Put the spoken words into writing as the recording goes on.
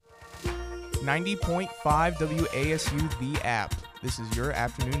90.5 WASU The App. This is your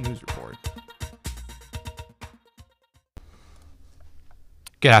afternoon news report.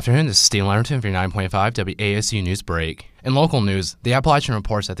 Good afternoon, this is Steve Leonardton for your 9.5 WASU News Break. In local news, the Appalachian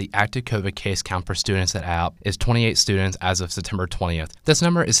reports that the active COVID case count for students at App is 28 students as of September 20th. This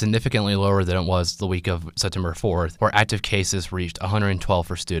number is significantly lower than it was the week of September 4th, where active cases reached 112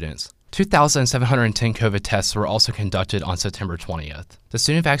 for students. 2,710 COVID tests were also conducted on September 20th. The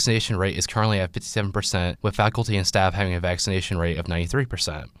student vaccination rate is currently at 57%, with faculty and staff having a vaccination rate of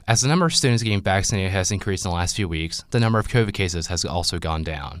 93%. As the number of students getting vaccinated has increased in the last few weeks, the number of COVID cases has also gone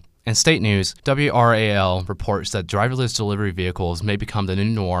down. In state news, WRAL reports that driverless delivery vehicles may become the new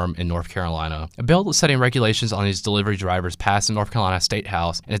norm in North Carolina. A bill setting regulations on these delivery drivers passed the North Carolina State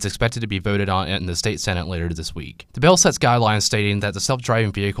House and is expected to be voted on in the state Senate later this week. The bill sets guidelines stating that the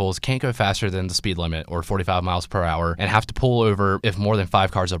self-driving vehicles can't go faster than the speed limit, or 45 miles per hour, and have to pull over if more than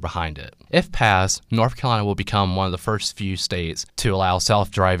 5 cars are behind it. If passed, North Carolina will become one of the first few states to allow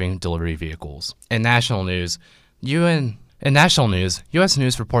self-driving delivery vehicles. In national news, U.S.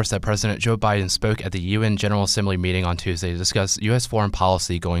 News reports that President Joe Biden spoke at the UN General Assembly meeting on Tuesday to discuss U.S. foreign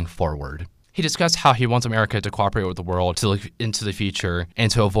policy going forward. He discussed how he wants America to cooperate with the world to look into the future and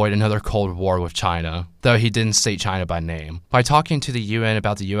to avoid another Cold War with China, though he didn't state China by name. By talking to the UN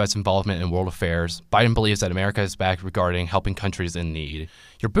about the U.S. involvement in world affairs, Biden believes that America is back regarding helping countries in need.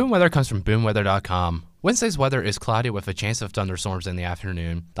 Your boom weather comes from boomweather.com. Wednesday's weather is cloudy with a chance of thunderstorms in the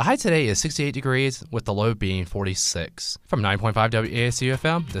afternoon. The high today is 68 degrees, with the low being 46. From 9.5 WASU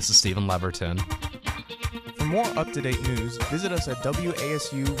FM, this is Stephen Leverton. For more up-to-date news, visit us at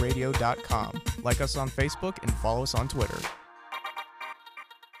wasuradio.com. Like us on Facebook and follow us on Twitter.